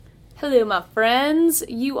Hello, my friends.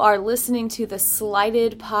 You are listening to the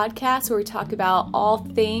Slighted Podcast, where we talk about all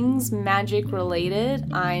things magic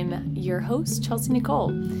related. I'm your host, Chelsea Nicole,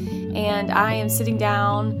 and I am sitting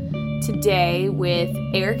down today with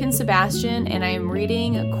Eric and Sebastian, and I am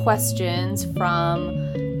reading questions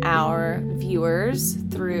from our viewers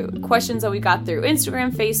through questions that we got through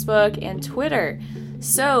Instagram, Facebook, and Twitter.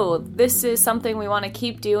 So this is something we want to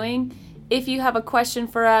keep doing. If you have a question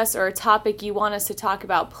for us or a topic you want us to talk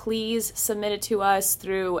about, please submit it to us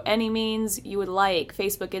through any means you would like.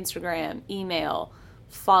 Facebook, Instagram, email,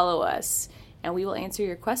 follow us, and we will answer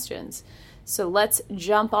your questions. So let's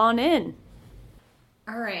jump on in.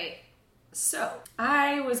 All right. So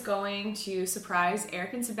I was going to surprise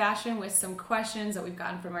Eric and Sebastian with some questions that we've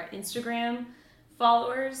gotten from our Instagram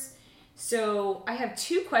followers. So I have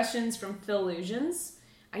two questions from Phil Illusions.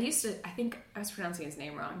 I think I was pronouncing his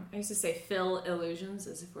name wrong. I used to say Phil Illusions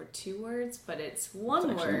as if we're two words, but it's one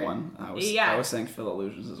word. It's actually one. I was saying Phil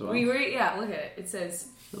Illusions as well. Look at it. It says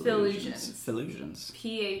Phil Illusions. Phil Illusions.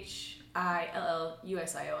 Phillusions.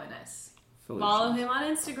 Follow him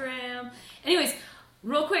on Instagram. Anyways,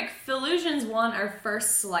 real quick, Phil Illusions won our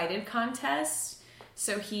first Slighted contest.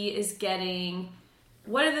 So he is getting...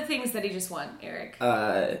 What are the things that he just won, Eric?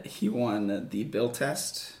 He won the Bill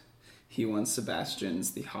Test. He won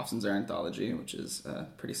Sebastian's The Hofzinser Anthology, which is a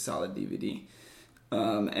pretty solid DVD.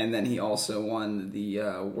 And then he also won the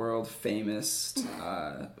world-famous,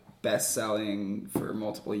 best-selling for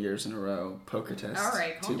multiple years in a row, Poker Test. All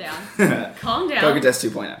right, calm down. Calm down. Poker Test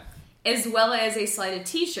 2.0. As well as a Slighted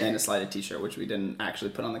t-shirt. And a Slighted t-shirt, which we didn't actually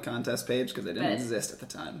put on the contest page because they didn't exist at the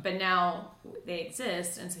time. But now they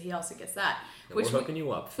exist, and so he also gets that. We're hooking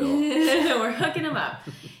you up, Phil. We're hooking him up.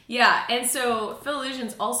 Yeah, and so Phil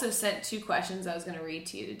Illusions also sent two questions I was going to read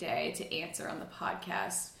to you today to answer on the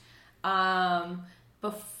podcast.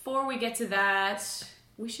 Before we get to that,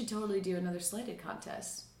 we should totally do another Slighted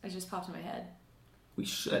contest. It just popped in my head. We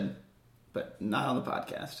should, but not on the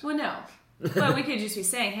podcast. Well, no. But we could just be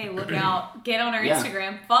saying, hey, look out, get on our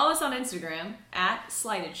Instagram, follow us on Instagram,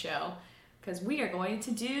 @Slighted Show, because we are going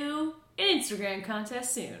to do an Instagram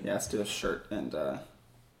contest soon. Yeah, let's do a shirt and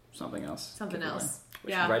something else.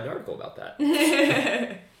 We should write an article about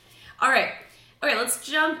that. All right. Okay, let's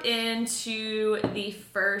jump into the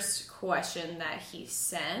first question that he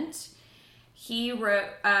sent. He wrote,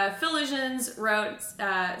 Phil Illusions wrote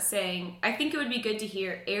saying, I think it would be good to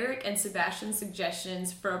hear Eric and Sebastian's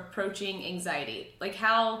suggestions for approaching anxiety. Like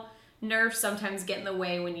how nerves sometimes get in the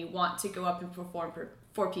way when you want to go up and perform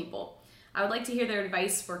for people. I would like to hear their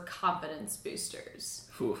advice for confidence boosters.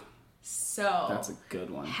 Whew. So, that's a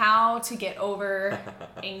good one. How to get over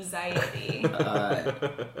anxiety.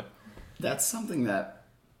 That's something that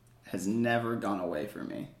has never gone away for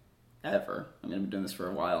me. Ever. I mean, I've been doing this for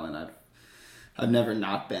a while, and I've never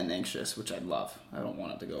not been anxious, which I'd love. I don't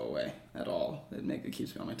want it to go away at all. It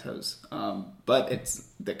keeps me on my toes. But it's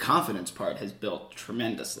the confidence part has built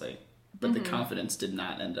tremendously. But the confidence did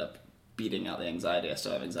not end up beating out the anxiety. I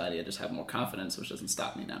still have anxiety. I just have more confidence, which doesn't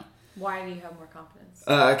stop me now. Why do you have more confidence?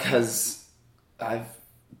 Because I've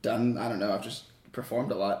just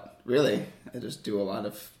performed a lot. Really. I just do a lot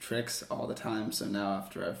of tricks all the time. So now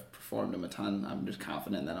after I've performed them a ton, I'm just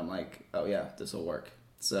confident that I'm like, oh yeah, this will work.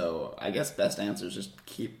 So I guess best answer is just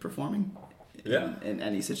keep performing in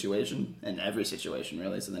any situation, in every situation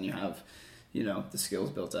really. So then you have, the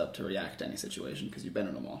skills built up to react to any situation because you've been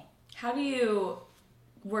in them all. How do you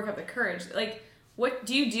work up the courage? Like, what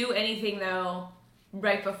do you do anything though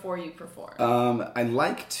right before you perform? I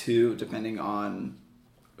like to, depending on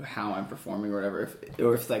how I'm performing or whatever,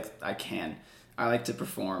 if I can, I like to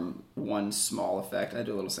perform one small effect. I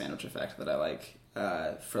do a little sandwich effect that I like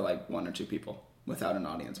for like one or two people without an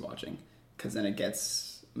audience watching, because then it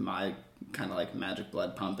gets my kind of like magic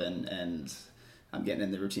blood pumping, and I'm getting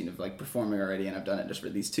in the routine of like performing already, and I've done it just for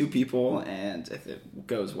these two people, and if it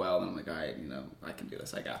goes well, then I'm like, all right, I can do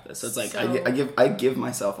this, I got this. So it's like I give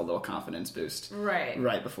myself a little confidence boost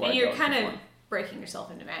right before and I you're go kind of breaking yourself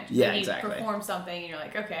into magic. Yeah, you exactly. Perform something and you're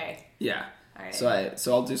like, okay. Yeah. All right.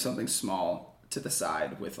 So I'll do something small to the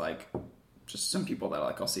side with like just some people that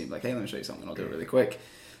I'll see like, hey, let me show you something. I'll do it really quick.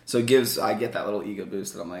 So I get that little ego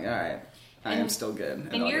boost that I'm like, all right, I am still good.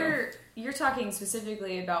 And you're talking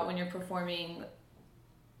specifically about when you're performing,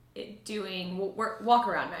 doing walk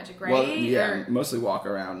around magic, right? Well, yeah, mostly walk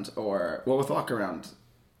around with walk around.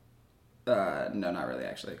 No, not really,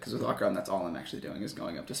 actually. Because with walk around, that's all I'm actually doing is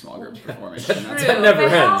going up to small groups performing. That never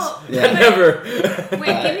ends. That never.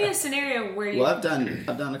 Wait, give me a scenario where you. Well, I've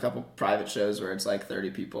done a couple private shows where it's like 30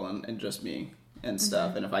 people and just me and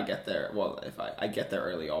stuff. And if I get there, I get there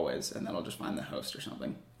early always, and then I'll just find the host or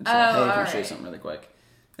something. And say, hey, can I show you something really quick?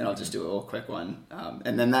 and I'll just do a little quick one.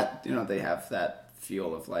 And then that, they have that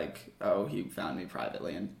feel of like, oh, he found me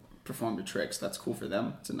privately and performed a trick, so that's cool for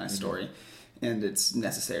them. It's a nice story. And it's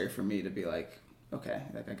necessary for me to be like, okay,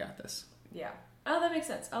 like I got this. Yeah. Oh, that makes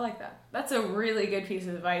sense. I like that. That's a really good piece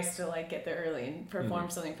of advice to like get there early and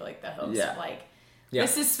perform something for like the host. Yeah. Like,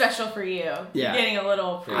 this is special for you. Yeah. You're getting a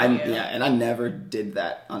little preview. And I never did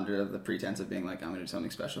that under the pretense of being like, I'm going to do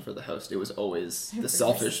something special for the host. It was always the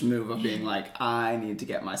selfish move of being like, I need to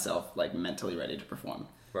get myself like mentally ready to perform.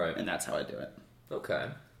 Right. And that's how I do it. Okay.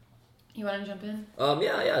 You want to jump in?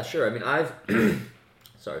 Yeah, sure. I mean, I've...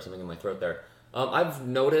 Sorry, something in my throat there. I've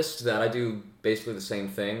noticed that I do basically the same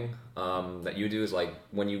thing that you do, is like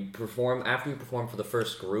when you perform, after you perform for the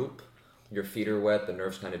first group, your feet are wet, the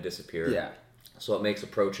nerves kind of disappear. Yeah. So it makes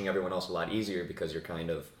approaching everyone else a lot easier because you're kind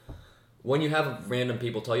of... When you have random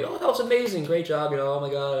people tell you, oh, that was amazing, great job, oh my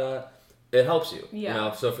god, it helps you.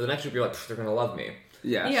 Yeah. So for the next group, you're like, they're going to love me.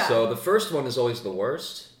 Yeah. So the first one is always the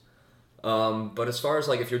worst. But as far as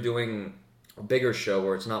like if you're doing a bigger show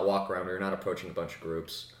where it's not walk around or you're not approaching a bunch of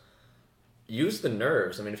groups, use the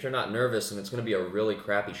nerves. I mean, if you're not nervous and it's going to be a really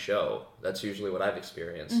crappy show, that's usually what I've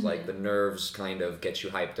experienced. Like the nerves kind of get you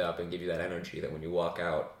hyped up and give you that energy that when you walk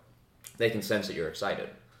out, they can sense that you're excited.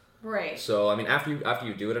 Right. So, I mean, after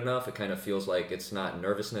you do it enough, it kind of feels like it's not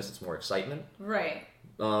nervousness, it's more excitement. Right.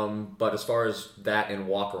 But as far as that and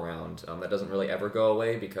walk around, that doesn't really ever go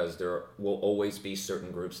away because there will always be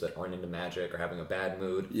certain groups that aren't into magic or having a bad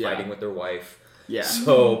mood, fighting with their wife. Yeah.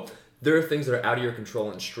 So there are things that are out of your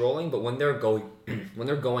control in strolling, but when they're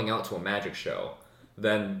going out to a magic show,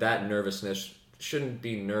 then that nervousness shouldn't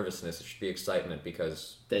be nervousness, it should be excitement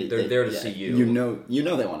because they're there to see you. You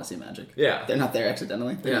know they want to see magic. Yeah. They're not there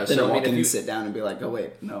accidentally. They Yeah, don't walk in and sit down and be like, oh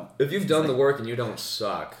wait, no. If you've done the work and you don't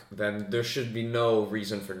suck, then there should be no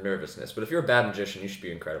reason for nervousness. But if you're a bad magician, you should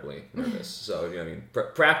be incredibly nervous. So,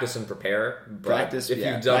 practice and prepare. But Practice, if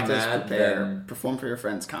you've done that, prepare, then... perform for your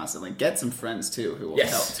friends constantly. Get some friends too who will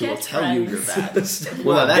Yes. tell you you're bad. Step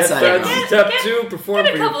Well, one, that's get how you friends. know. Step two, perform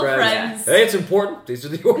get a for your couple friends. friends. Hey, it's important. These are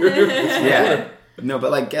the order. Yeah. No,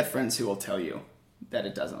 but like get friends who will tell you that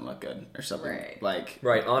it doesn't look good or something. Right. Like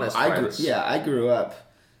Honest friends. I grew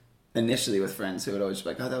up initially with friends who would always be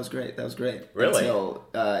like, oh, that was great. Really?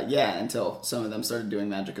 Until some of them started doing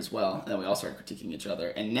magic as well. And then we all started critiquing each other.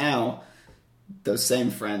 And now those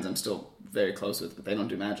same friends I'm still very close with, but they don't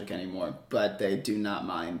do magic anymore. But they do not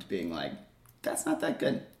mind being like, that's not that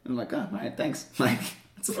good. And I'm like, oh, all right, thanks. Like,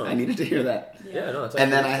 I needed to hear that. Yeah, no, that's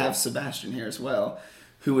And then I actually have Sebastian here as well,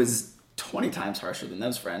 who is 20 times harsher than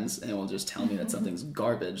those friends and will just tell me that something's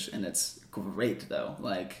garbage, and it's great though.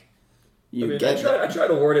 Like, I try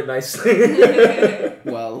to word it nicely.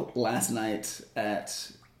 Well, last night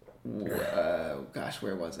at where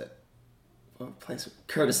was it? What place?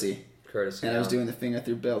 Courtesy. And I was doing the finger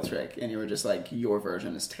through bill trick, and you were just like, your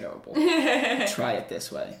version is terrible. Try it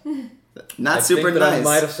this way. Not super nice. I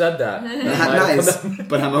might have said that. Not nice,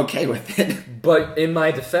 but I'm okay with it. But in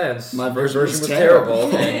my defense, my version was was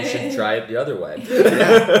terrible. and you should try it the other way.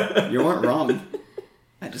 Yeah, you weren't wrong.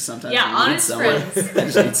 I just sometimes need someone. Friends. I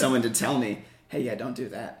just need someone to tell me, hey, don't do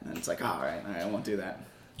that. And it's like, all right, I won't do that.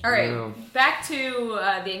 All right, back to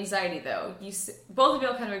the anxiety though. Both of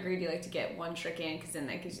y'all kind of agreed you like to get one trick in because then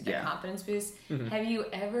that gives you that confidence boost. Mm-hmm. Have you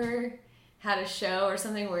ever had a show or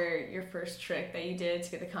something where your first trick that you did to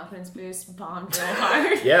get the confidence boost bombed real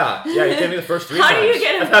hard? Yeah, you gave me the first 3 times. How do you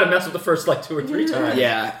get I've had to mess with the first 2 or 3 times.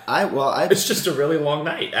 Yeah, it's just a really long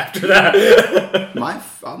night after that.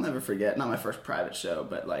 I'll never forget, not my first private show,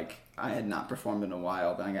 but like I had not performed in a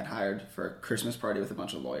while. Then I got hired for a Christmas party with a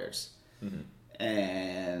bunch of lawyers. Mm-hmm.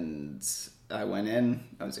 And I went in,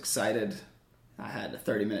 I was excited. I had a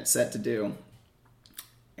 30-minute set to do.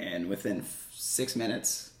 And within 6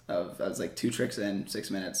 minutes I was like 2 tricks in, 6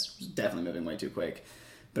 minutes, was definitely moving way too quick.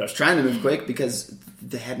 But I was trying to move quick because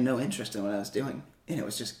they had no interest in what I was doing. And it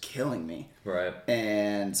was just killing me. Right.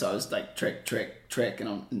 And so I was like, trick, and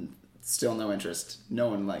I'm still no interest. No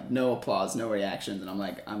one, like, no applause, no reactions. And I'm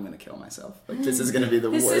like, I'm going to kill myself. Like, this is going to be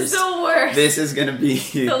the worst. This is the worst. This is going to be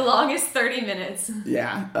the longest 30 minutes.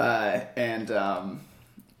 Yeah.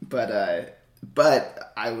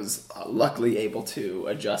 But I was luckily able to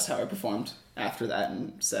adjust how I performed after that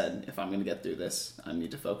and said, if I'm going to get through this, I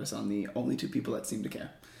need to focus on the only 2 people that seem to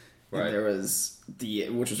care. Right. And there was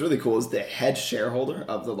which was really cool, is the head shareholder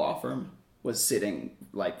of the law firm was sitting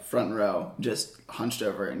like front row, just hunched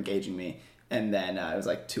over, engaging me. And then it was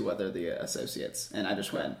like 2 other the associates. And I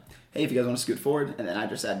just went, hey, if you guys want to scoot forward. And then I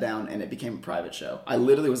just sat down, and it became a private show. I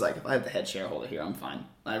literally was like, if I have the head shareholder here, I'm fine.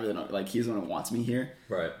 I really don't, like, he's the one who wants me here.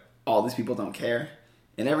 Right. All these people don't care.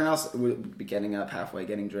 And everyone else would be getting up halfway,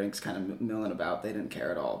 getting drinks, kind of milling about. They didn't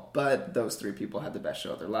care at all. But those 3 people had the best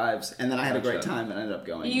show of their lives. And then I had a great time and I ended up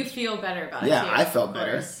going. You feel better about it, yeah, too, I felt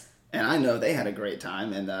better. course. And I know they had a great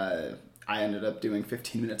time. And I ended up doing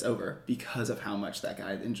 15 minutes over because of how much that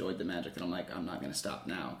guy enjoyed the magic. And I'm like, I'm not going to stop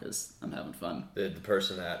now because I'm having fun. Did the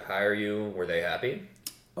person that hired you, were they happy?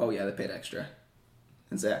 Oh, yeah, they paid extra.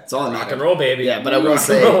 It's all Rock and roll, baby. Yeah, but I will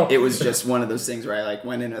say it was just one of those things where I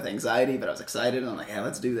went in with anxiety, but I was excited, and I'm like, yeah,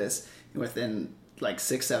 let's do this. And within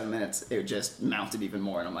 6-7 minutes, it just mounted even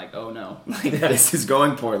more, and I'm like, oh no, this is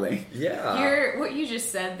going poorly. Yeah. What you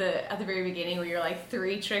just said at the very beginning, where you're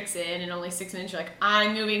 3 tricks in and only 6 minutes, you're like,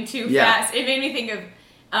 I'm moving too fast. It made me think of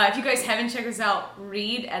if you guys haven't checked this out,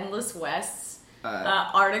 read Endless West's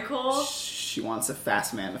article. She wants a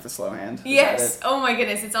fast man with a slow hand. Yes. Oh my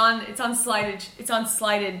goodness. It's on Slided. It's on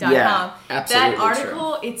Slided.com. Yeah, absolutely. That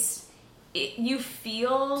article. You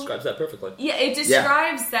feel Describes that perfectly. Yeah, it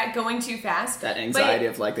describes that going too fast. That anxiety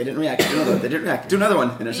of they didn't react. They didn't react. Do another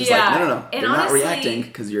one, and it's just no. And they're honestly, not reacting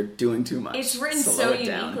because you're doing too much. It's written Slow so it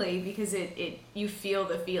down. uniquely because you feel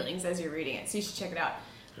the feelings as you're reading it. So you should check it out.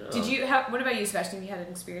 Yeah. Did you have? What about you, Sebastian? Have you had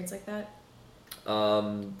an experience like that?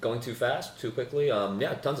 Going too fast, too quickly.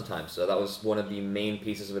 Yeah, tons of times. So that was one of the main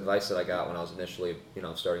pieces of advice that I got when I was initially,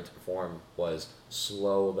 starting to perform was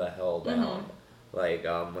slow the hell down.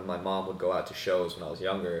 Mm-hmm. When my mom would go out to shows when I was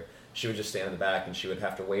younger, she would just stand in the back and she would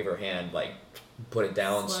have to wave her hand, put it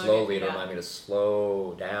down slowly to remind me to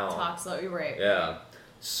slow down. Talk slow. You're right. Yeah.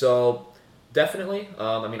 So definitely.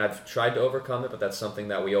 I've tried to overcome it, but that's something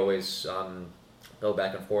that we always go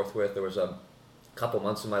back and forth with. There was a couple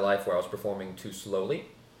months in my life where I was performing too slowly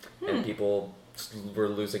and people were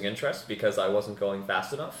losing interest because I wasn't going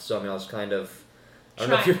fast enough. So I was kind of, I don't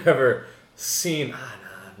know if you've ever seen,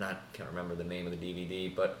 can't remember the name of the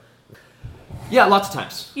DVD, but yeah, lots of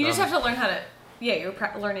times. You just have to learn how to, you're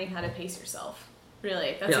learning how to pace yourself.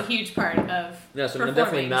 Really, that's a huge part of so I'm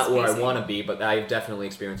definitely not where I want to be, but I've definitely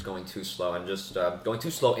experienced going too slow and just going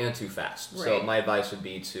too slow and too fast. Right. So my advice would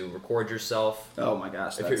be to record yourself. Oh my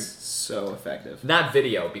gosh, that's so effective. Not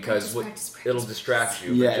video, because it'll distract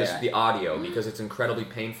you, but just the audio, because it's incredibly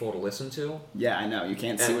painful to listen to. Yeah, I know. You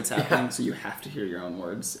can't see what's happening, so you have to hear your own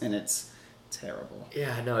words, and it's terrible.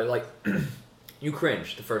 Yeah, no, you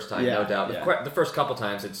cringe the first time, no doubt. Yeah. The first couple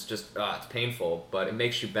times, it's just, it's painful, but it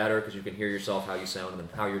makes you better because you can hear yourself, how you sound, and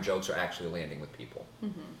how your jokes are actually landing with people.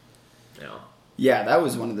 Mm-hmm. Yeah, that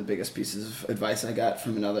was one of the biggest pieces of advice I got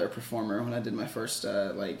from another performer when I did my first,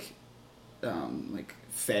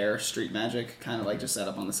 fair street magic, kind of just set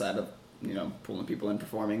up on the side of, pulling people in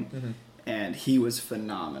performing. Mm-hmm. And he was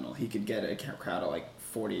phenomenal. He could get a crowd of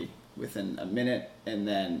 40 within a minute, and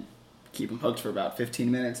then keep them hooked for about 15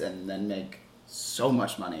 minutes, and then make so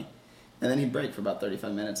much money. And then he'd break for about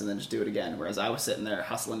 35 minutes and then just do it again. Whereas I was sitting there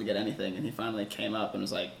hustling to get anything, and he finally came up and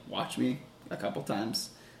was like, watch me a couple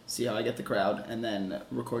times, see how I get the crowd, and then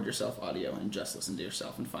record yourself audio and just listen to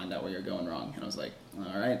yourself and find out where you're going wrong. And I was like,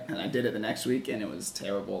 all right. And I did it the next week, and it was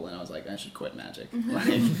terrible, and I was like, I should quit magic.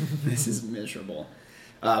 This is miserable.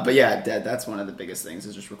 But yeah, that's one of the biggest things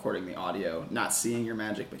is just recording the audio. Not seeing your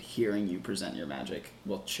magic, but hearing you present your magic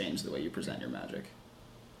will change the way you present your magic.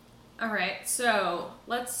 All right, so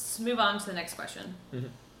let's move on to the next question.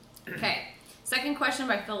 Mm-hmm. Okay, second question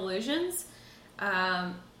by Phil Illusions.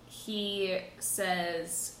 He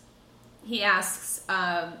asks,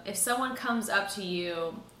 if someone comes up to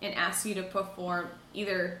you and asks you to perform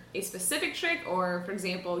either a specific trick or, for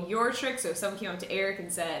example, your trick. So if someone came up to Eric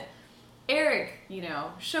and said, Eric,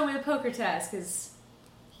 show me the poker test because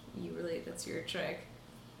that's your trick.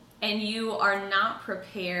 And you are not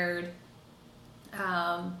prepared,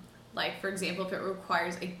 for example, if it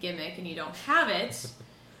requires a gimmick and you don't have it,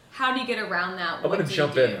 how do you get around that? I'm going to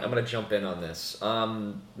jump in on this.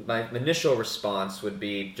 My initial response would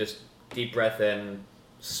be just deep breath in,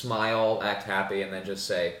 smile, act happy, and then just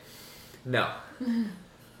say, no.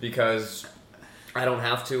 Because I don't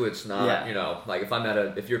have to. It's not,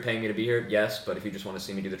 if you're paying me to be here, yes, but if you just want to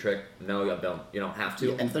see me do the trick, no, you don't have to.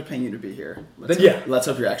 Yeah, and if they're paying you to be here, let's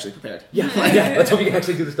hope you're actually prepared. Yeah, let's hope you can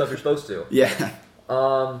actually do the stuff you're supposed to. Yeah.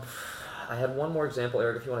 I had one more example,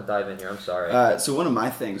 Eric, if you want to dive in here. I'm sorry. So one of my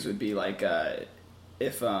things would be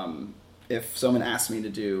if someone asked me to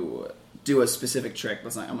do a specific trick,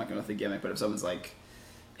 I'm not going with the gimmick, but if someone's like,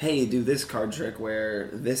 hey, do this card trick where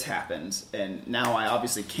this happens, and now I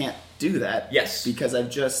obviously can't do that. Yes. Because they've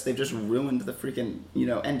just ruined the freaking,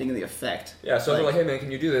 ending of the effect. Yeah, so they're like, hey man, can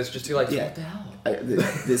you do this? Just do what the hell?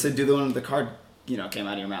 They said do the one with the card, came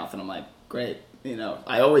out of your mouth, and I'm like, great.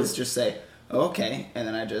 I always just say, okay, and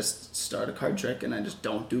then I just start a card trick and I just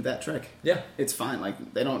don't do that trick. Yeah. It's fine.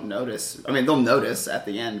 Like, they don't notice. I mean, they'll notice at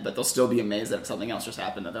the end, but they'll still be amazed that something else just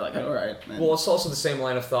happened, and they're like, all right. Man. Well, it's also the same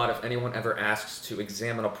line of thought if anyone ever asks to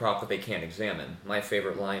examine a prop that they can't examine. My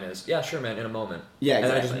favorite line is, yeah, sure, man, in a moment. Yeah,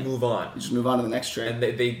 exactly. And then I just move on. You just move on to the next trick. And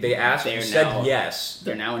they asked, you said yes.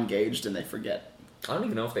 They're now engaged, and they forget. I don't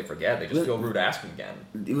even know if they forget. They just feel rude asking again.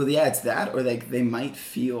 Well, yeah, it's that, or they might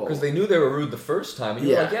feel... Because they knew they were rude the first time, and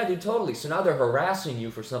you were Yeah. like, yeah, dude, totally. So now they're harassing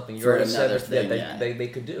you for something you For already said another that thing, they, yeah. they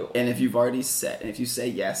could do. And if you've already said... And if you say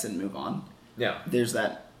yes and move on, Yeah. there's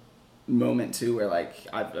that moment, too, where, like...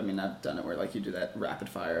 I've done it where, like, you do that rapid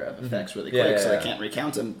fire of effects really Yeah, quick, yeah, so yeah. they can't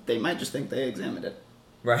recount them. They might just think they examined it.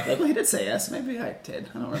 Right. Like, well, he did say yes. Maybe I did.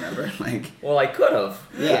 I don't remember. Like... Well, I could have.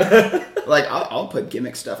 Yeah. Like, I'll put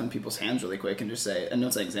gimmick stuff in people's hands really quick and just say, and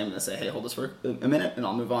once I examine this, say, hey, hold this for a minute, and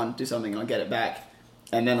I'll move on, do something, and I'll get it back.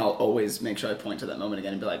 And then I'll always make sure I point to that moment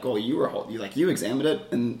again and be like, oh, you examined it?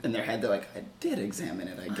 And in their head, they're like, I did examine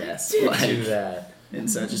it, I guess. Did Like, do that. And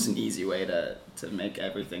so it's just an easy way to make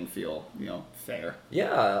everything feel, fair.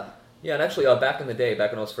 Yeah. Yeah, and actually, back in the day, back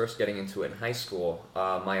when I was first getting into it in high school,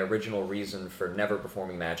 my original reason for never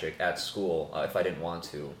performing magic at school, if I didn't want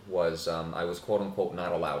to, was I was quote-unquote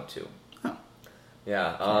not allowed to. Huh.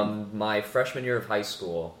 Yeah, my freshman year of high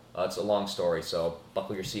school, it's a long story, so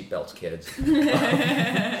buckle your seatbelts, kids.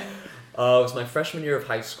 It was my freshman year of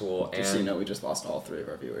high school, and... Just so you know, we just lost all 3 of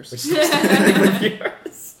our viewers.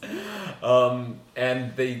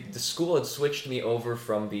 And the school had switched me over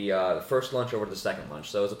from the first lunch over to the second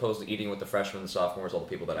lunch. So as opposed to eating with the freshmen and sophomores, all the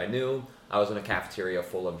people that I knew, I was in a cafeteria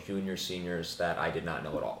full of juniors, seniors that I did not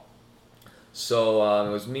know at all. So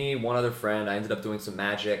it was me, one other friend. I ended up doing some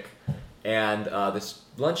magic. And this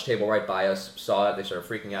lunch table right by us saw it. They started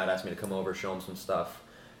freaking out, asked me to come over, show them some stuff.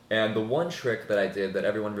 And the one trick that I did that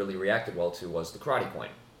everyone really reacted well to was the karate coin,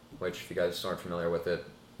 which, if you guys aren't familiar with it,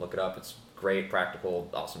 look it up. It's great, practical,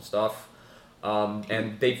 awesome stuff.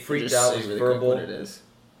 And they freaked out. It was really verbal. quick what it is.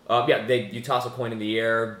 You toss a coin in the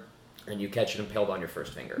air, and you catch it impaled on your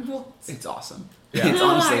first finger. It's awesome. Yeah. It's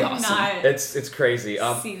honestly I've awesome. not It's crazy.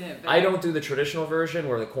 seen it, but I don't do the traditional version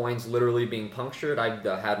where the coin's literally being punctured.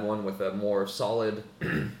 I had one with a more solid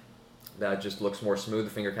that just looks more smooth.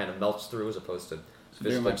 The finger kind of melts through as opposed to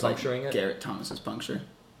Very physically much like puncturing it. Garrett Thomas's puncture.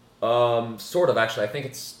 Sort of, actually. I think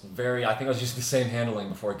it's I think I was using the same handling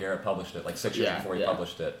before Garrett published it, like 6 years Yeah, before he yeah.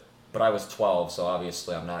 published it. But I was 12, so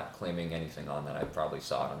obviously I'm not claiming anything on that. I probably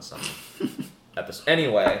saw it on some episode.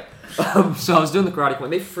 Anyway, so I was doing the karate coin.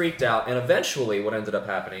 They freaked out, and eventually what ended up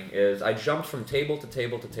happening is I jumped from table to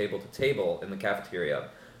table to table to table in the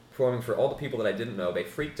cafeteria, performing for all the people that I didn't know. They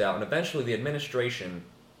freaked out, and eventually the administration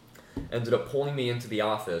ended up pulling me into the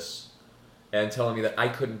office and telling me that I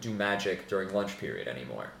couldn't do magic during lunch period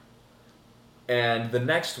anymore. And the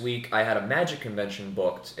next week, I had a magic convention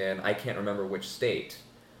booked, and I can't remember which state.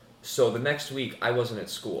 So the next week, I wasn't at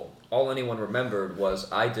school. All anyone remembered was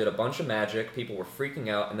I did a bunch of magic, people were freaking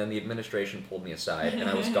out, and then the administration pulled me aside, and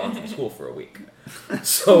I was gone from school for a week.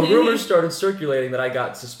 So rumors started circulating that I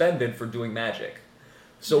got suspended for doing magic.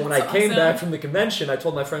 So when I That's came awesome. back from the convention, I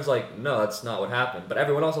told my friends, like, no, that's not what happened. But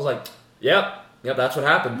everyone else was like, yep, that's what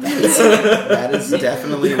happened. That is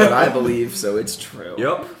definitely what I believe, so it's true.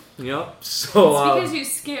 Yep. So It's because you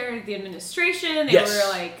scared the administration. They yes.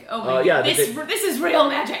 were like, "Oh my yeah, god, this is real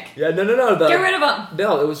magic. yeah, no. Get rid of them."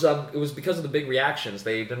 No, it was because of the big reactions.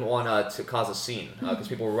 They didn't want to cause a scene because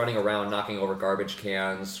people were running around, knocking over garbage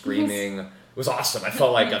cans, screaming. It was awesome. I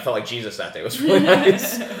felt like Jesus that day. It was really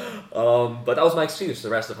nice. But that was my excuse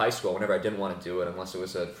the rest of high school. Whenever I didn't want to do it, unless it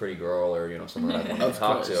was a pretty girl or someone that I wanted to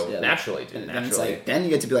talk course, to, yeah. naturally, dude, And then it's naturally. like, then you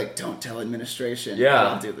get to be like, don't tell administration. Yeah.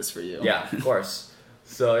 I'll do this for you. Yeah, of course.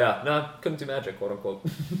 So yeah, no, couldn't do magic, quote unquote.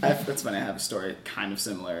 That's funny. I have a story kind of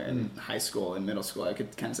similar in high school and middle school. I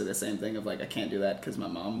could kind of say the same thing of like, I can't do that because my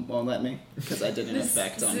mom won't let me because I did an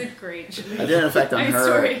effect This on. is a great. I did an effect on Nice her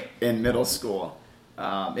story. in middle school.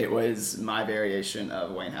 It was my variation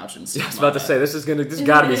of Wayne Houchin's. I was about to say this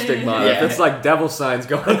got to be stigma. Yeah. It's like devil signs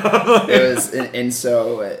going on. It was, and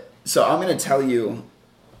so I'm gonna tell you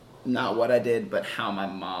not what I did, but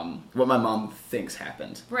what my mom thinks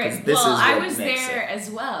happened. 'Cause Right. this Well, is I what was makes there it.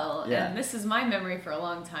 as well, Yeah. and this is my memory for a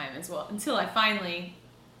long time as well. Until I finally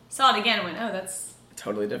saw it again and went, "Oh, that's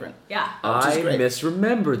Totally different. yeah." Which is I great.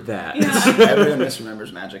 misremembered that. Yeah. Everyone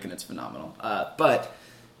misremembers magic, and it's phenomenal. But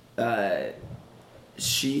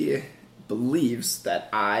she believes that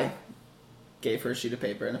I gave her a sheet of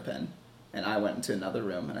paper and a pen, and I went into another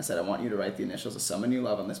room, and I said, I want you to write the initials of someone you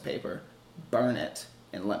love on this paper, burn it,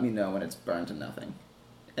 and let me know when it's burned to nothing.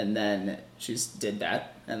 And then she did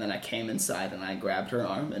that, and then I came inside and I grabbed her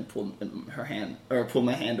arm and pulled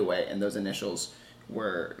my hand away, and those initials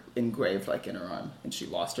were engraved like in her arm. And she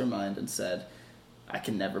lost her mind and said, "I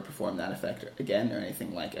can never perform that effect again or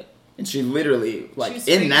anything like it." And she literally, like,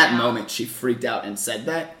 in that moment, she freaked out and said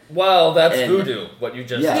that. Well, that's voodoo. What you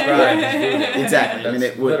just described is voodoo. Exactly. I mean,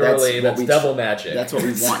 that's devil magic. That's what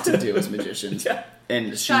we want to do as magicians. Yeah.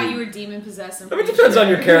 And thought you were demon possessed. I mean, it depends on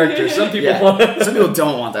your character. Some people want. Some people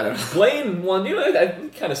don't want that at all. Blaine one,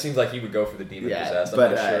 it kind of seems like he would go for the demon possessed. I'm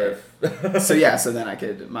not sure if. So then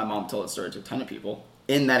my mom told the story to a ton of people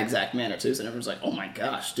in that exact manner too. So everyone's like, "Oh my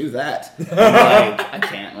gosh, do that!" I'm like, I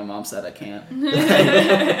can't. My mom said I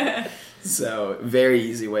can't. So very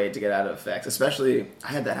easy way to get out of effects. Especially,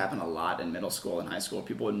 I had that happen a lot in middle school and high school.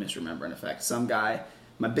 People would misremember an effect. Some guy,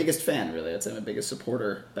 my biggest fan, really, I'd say my biggest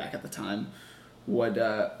supporter back at the time, would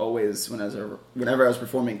always, whenever I was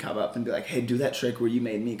performing, come up and be like, "Hey, do that trick where you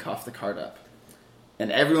made me cough the card up."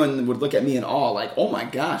 And everyone would look at me in awe, like, "Oh my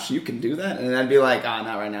gosh, you can do that?" And then I'd be like, "Ah,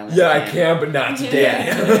 not right now." Man. Yeah, I can, but not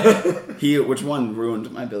today. Which one ruined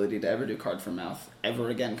my ability to ever do card from mouth ever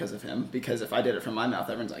again because of him. Because if I did it from my mouth,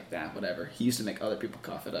 everyone's like, whatever. He used to make other people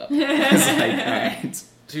cough it up. It's like, all right.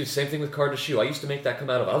 Dude, same thing with card to shoe. I used to make that come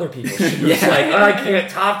out of other people's shoes. It's like, I can't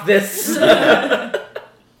top this.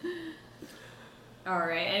 All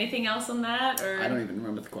right. Anything else on that? Or I don't even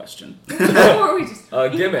remember the question. Or we just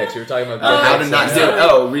gimmicks. You were talking about how to gimmicks. not do it.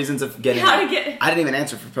 Oh, reasons of getting. How to get. I didn't even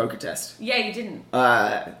answer for poker test. Yeah, you didn't.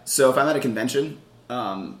 So if I'm at a convention,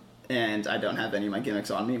 and I don't have any of my gimmicks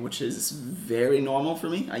on me, which is very normal for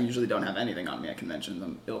me. I usually don't have anything on me at conventions.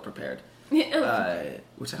 I'm ill prepared. Which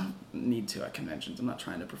I don't need to at conventions. I'm not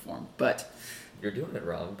trying to perform, but You're doing it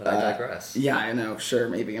wrong, but I digress. Yeah, I know. Sure,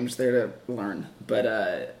 maybe I'm just there to learn.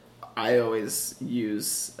 But I always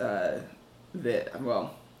use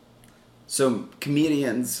so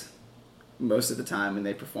comedians most of the time when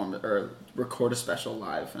they perform or record a special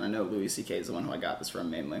live, and I know Louis C.K. is the one who I got this from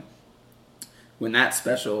mainly. When that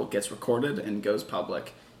special gets recorded and goes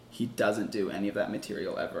public, he doesn't do any of that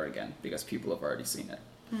material ever again because people have already seen it.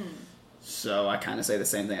 So I kind of say the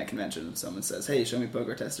same thing at convention. If someone says, "Hey, show me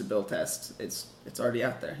poker test or bill test," it's already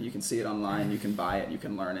out there. You can see it online. You can buy it. You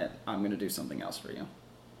can learn it. I'm going to do something else for you.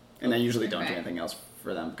 And I usually don't do anything else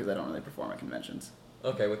for them because I don't really perform at conventions.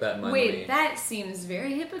 Okay, with that in mind. Wait, that seems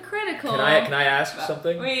very hypocritical. Can I ask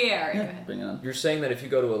something? Yeah, go ahead. Bring it on. You're saying that if you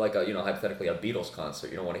go to hypothetically a Beatles concert,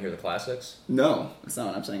 you don't want to hear the classics? No, that's not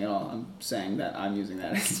what I'm saying at all. I'm saying that I'm using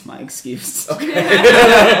that as my excuse. Okay.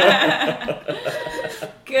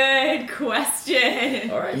 Good question.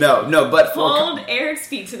 All right. No, but Hold Eric's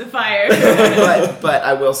feet to the fire. but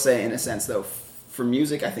I will say, in a sense, though, for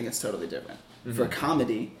music, I think it's totally different. Mm-hmm. For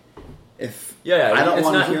comedy, I don't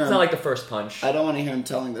want to hear him, it's not like the first punch. I don't want to hear him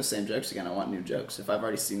telling those same jokes again. I want new jokes. If I've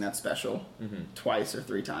already seen that special twice or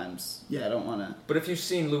 3 times, I don't want to. But if you've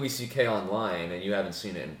seen Louis C.K. online and you haven't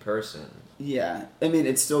seen it in person, yeah, I mean,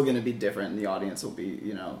 it's still going to be different. And the audience will be,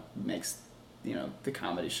 makes, the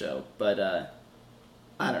comedy show. But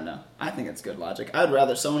I don't know. I think it's good logic. I'd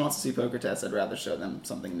rather someone wants to see poker test. I'd rather show them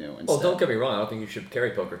something new instead. Well, don't get me wrong. I don't think you should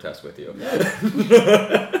carry poker test with you.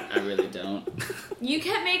 I really don't. You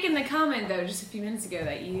kept making the comment, though, just a few minutes ago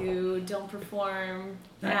that you don't perform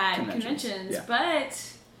at conventions. Yeah. But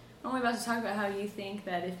aren't we about to talk about how you think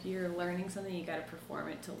that if you're learning something, you got to perform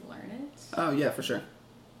it to learn it? Oh, yeah, for sure.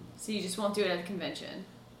 So you just won't do it at a convention?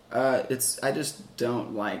 I just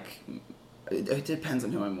don't like... It depends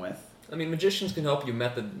on who I'm with. I mean, magicians can help you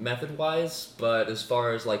method-wise, but as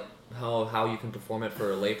far as, how you can perform it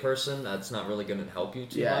for a layperson, that's not really going to help you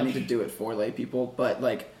too much. Yeah, I need to do it for lay people, but,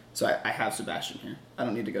 so I have Sebastian here. I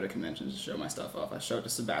don't need to go to conventions to show my stuff off. I show it to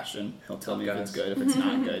Sebastian. He'll tell me if it's good, if it's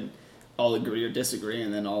not good. I'll agree or disagree,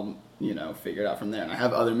 and then I'll, figure it out from there. And I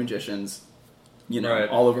have other magicians,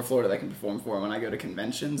 all over Florida that can perform for. And when I go to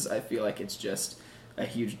conventions, I feel like it's just a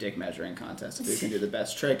huge dick measuring contest of who can do the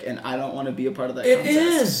best trick, and I don't want to be a part of that contest. It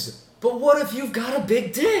is! But what if you've got a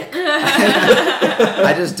big dick?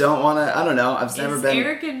 I just don't want to, I don't know. I've never been...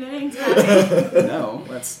 Eric admitting to No,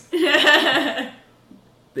 that's... I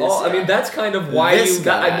mean, that's kind of why in my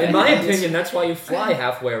guy. opinion, that's why you fly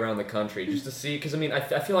halfway around the country, just to see, because, I mean, I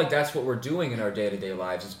feel like that's what we're doing in our day-to-day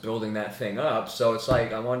lives, is building that thing up, so it's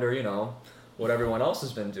like, I wonder, what everyone else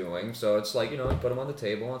has been doing, so it's like, you put them on the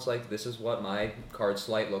table, and it's like, this is what my card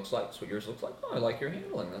sleight looks like, this is what yours looks like, oh, I like your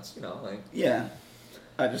handling, that's, Yeah.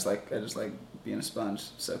 I just like being a sponge,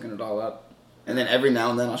 soaking it all up. And then every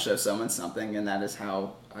now and then I'll show someone something, and that is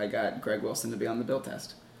how I got Greg Wilson to be on the bill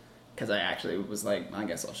test. because I actually was like, I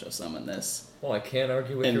guess I'll show someone this. Well, I can't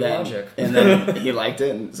argue with And your then, logic. and then he liked it,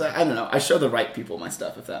 and so I don't know. I show the right people my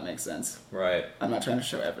stuff, if that makes sense. Right. I'm not trying to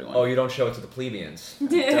show everyone. Oh, you don't show it to the plebeians.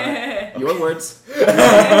 Your words.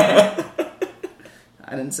 I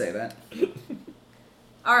didn't say that.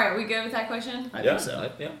 All right, we good with that question? I think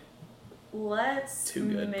so. Yeah. Let's Too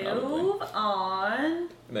good, move probably. on.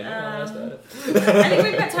 Man, you asked that. I think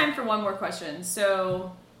we've got time for one more question.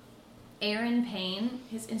 So, Aaron Payne,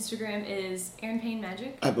 his Instagram is Aaron Payne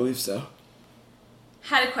Magic, I believe so.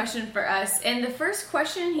 had a question for us. And the first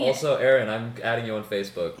question he... Also, Aaron, I'm adding you on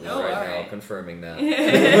Facebook Oh, right now, alright. confirming that.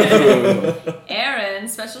 Aaron,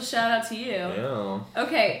 special shout out to you. Yeah.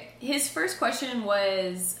 Okay, his first question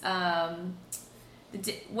was,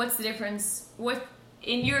 what's the difference?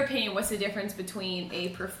 In your opinion, what's the difference between a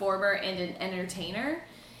performer and an entertainer?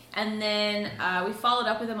 And then we followed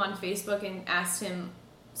up with him on Facebook and asked him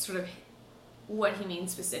sort of what he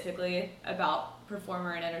means specifically about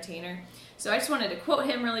performer and entertainer. So I just wanted to quote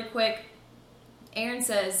him really quick. Aaron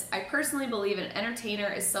says, I personally believe an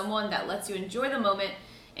entertainer is someone that lets you enjoy the moment,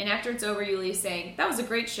 and after it's over, you leave saying, that was a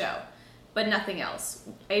great show, but nothing else.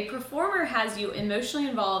 A performer has you emotionally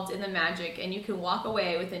involved in the magic, and you can walk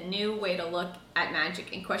away with a new way to look at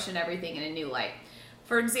magic and question everything in a new light.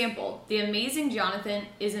 For example, the amazing Jonathan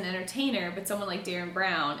is an entertainer, but someone like Darren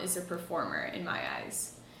Brown is a performer in my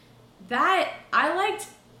eyes. That, I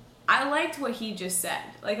liked what he just said.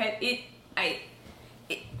 Like,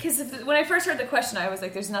 because when I first heard the question, I was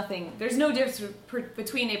like, there's no difference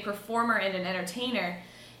between a performer and an entertainer.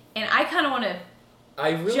 And I kind of want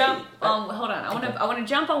to jump on, hold on, I want to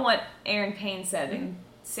jump on what Aaron Payne said and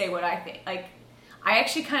say what I think. Like, I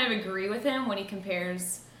actually kind of agree with him when he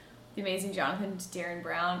compares The Amazing Jonathan to Darren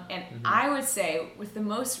Brown. And I would say with the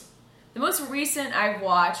most recent I've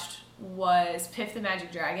watched was Piff the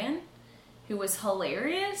Magic Dragon, who was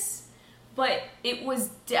hilarious, but it was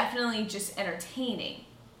definitely just entertaining.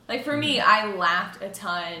 Like, for me, I laughed a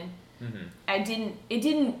ton. It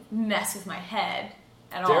didn't mess with my head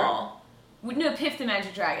at all. No, Piff the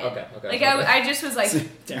Magic Dragon. Okay. Like, I just was like...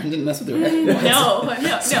 Darren didn't mess with your head. No.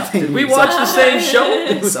 Did we watch the same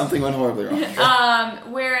show? Something went horribly wrong.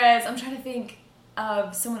 Whereas, I'm trying to think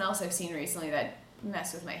of someone else I've seen recently that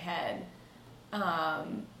messed with my head. I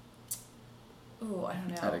don't know.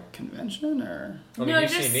 At a convention, or? I mean, No, you've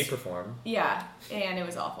just- seen me perform. Yeah, and it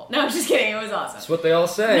was awful. No, I'm just kidding. It was awesome. That's what they all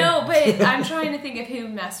say. No, but I'm trying to think of who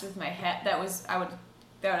messed with my head.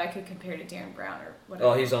 That I could compare to Darren Brown or whatever.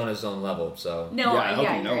 Oh, he's on his own level, so. No, I hope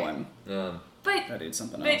you're no right. one. But That did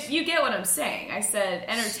something else. you get what I'm saying. I said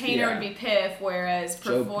entertainer Yeah. would be Piff, whereas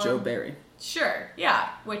perform. Joe Barry. Sure, yeah.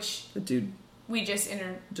 Which The dude we just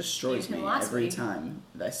destroys him me last every week. time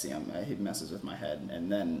that I see him. He messes with my head, and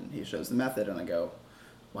then he shows the method, and I go,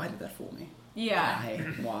 "Why did that fool me? Yeah,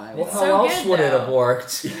 Why? Well, It's how so else good, would it though. have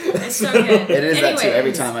worked? it's so good. It is that too. Anyways.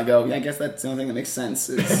 Every time I go, I guess that's the only thing that makes sense.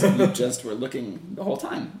 Is you just were looking the whole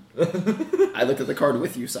time. I looked at the card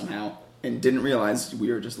with you somehow and didn't realize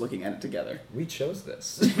we were just looking at it together. We chose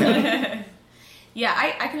this. Yeah,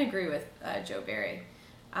 I can agree with Joe Barry.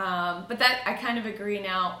 But that I kind of agree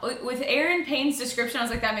now. With Aaron Payne's description, I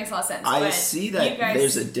was like, that makes a lot of sense. I But see that you guys,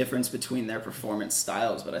 there's a difference between their performance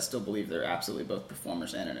styles, but I still believe they're absolutely both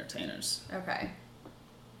performers and entertainers. Okay.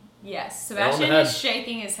 Yes, Nail on the Sebastian head. is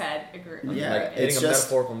shaking his head. Agree. Yeah, Like hitting it's a just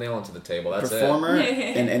metaphorical nail onto the table. That's Performer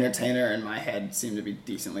it. and entertainer in my head seem to be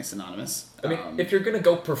decently synonymous. I mean, if you're gonna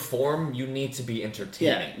go perform, you need to be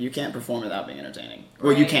entertaining. yeah, you can't perform without being entertaining.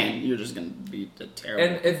 Well, you Right. can. You're just going to be a terrible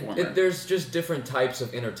And performer. there's just different types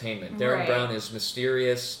of entertainment. Darren Right. Brown is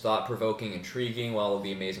mysterious, thought-provoking, intriguing, while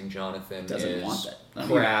the Amazing Jonathan Doesn't is want that. I mean,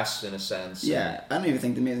 crass in a sense. Yeah, I don't even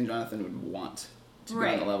think the Amazing Jonathan would want to be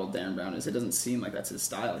Right. on the level Darren Brown is. It doesn't seem like that's his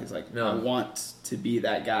style. He's like, No. I want to be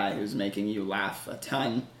that guy who's making you laugh a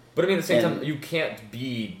ton. But I mean, at the same And- time, you can't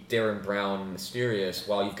be Darren Brown mysterious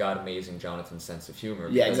while you've got Amazing Jonathan's sense of humor.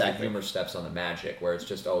 Yeah, because exactly. The humor steps on the magic, where it's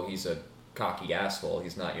just, oh, he's a cocky asshole.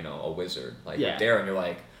 He's not, a wizard. Like Yeah. with Darren, you're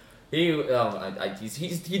like,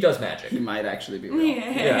 he does magic. He might actually be real.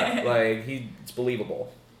 Yeah, like it's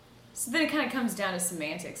believable. So then it kind of comes down to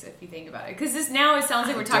semantics if you think about it. Because now it sounds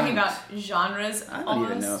like we're talking don't. about genres I don't almost.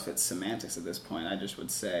 even know if it's semantics at this point. I just would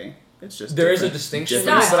say it's just There is a different- distinction,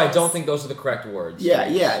 different- Styles. but I don't think those are the correct words. Yeah,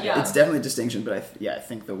 Yeah. it's definitely a distinction, but I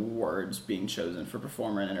think the words being chosen for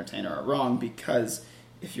performer and entertainer are wrong because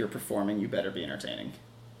if you're performing, you better be entertaining,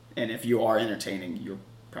 and if you are entertaining, you're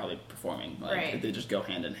probably performing. Like Right. they just go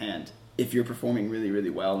hand in hand. If you're performing really, really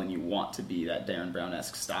well and you want to be that Darren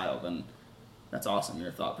Brown-esque style, then that's awesome. You're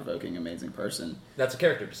a thought-provoking, amazing person. That's a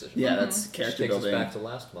character decision. Yeah, that's Which character takes us building. back to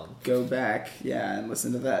last month. Go back, and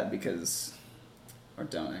listen to that because or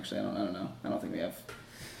don't actually. I don't know. I don't think we have.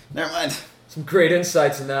 Never mind. Some great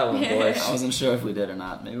insights in that one, boys. I wasn't sure if we did or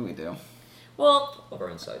not. Maybe we do. Well, Love our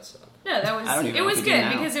insights. no, that was I don't even it know was if we do good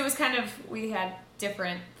now. because it was kind of we had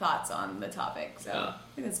different thoughts on the topic, so Yeah. I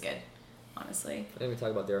think that's good. Honestly, I think we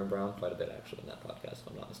talked about Darren Brown quite a bit actually in that podcast, if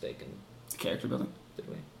I'm not mistaken. Character building. Did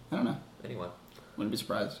we? I don't know. Anyway. Wouldn't be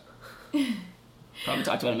surprised. Probably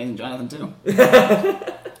talked about Amazing Jonathan too.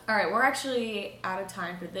 all right, we're actually out of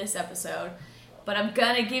time for this episode, but I'm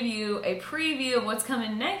gonna give you a preview of what's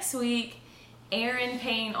coming next week. Aaron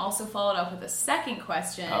Payne also followed up with a second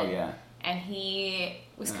question. Oh yeah. And he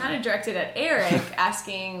was kind of directed at Eric,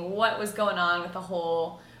 asking what was going on with the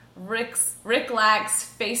whole Rick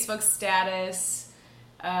Lack's Facebook status.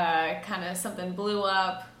 Kind of something blew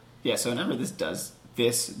up. Yeah. So whenever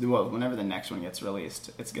whenever the next one gets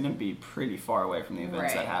released, it's gonna be pretty far away from the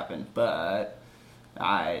events that Right. happened. But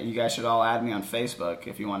you guys should all add me on Facebook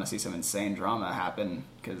if you want to see some insane drama happen,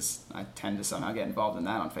 because I tend to somehow get involved in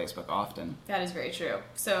that on Facebook often. That is very true.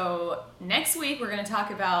 So next week we're going to talk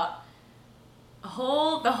about the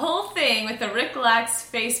whole thing with the Rick Lack's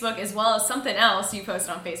Facebook, as well as something else you posted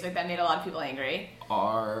on Facebook that made a lot of people angry.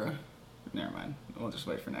 Never mind. We'll just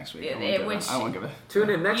wait for next week. Yeah, I won't give it. Tune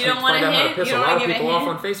in next You week don't to wanna find out how to hint? piss You a don't lot wanna of give a people off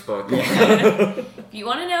on hint? Facebook. If you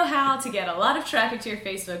want to know how to get a lot of traffic to your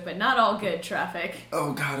Facebook, but not all good traffic,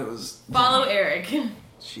 Oh God, it was. follow Eric.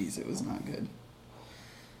 Jeez, it was not good.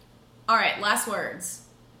 All right, last words.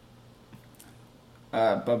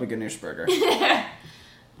 Bubba Ganoush Burger.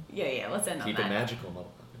 Yeah, let's end on Keep that. it magical,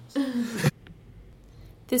 motherfuckers.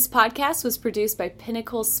 This podcast was produced by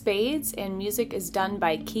Pinnacle Spades, and music is done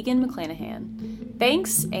by Keegan McClanahan.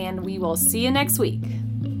 Thanks, and we will see you next week.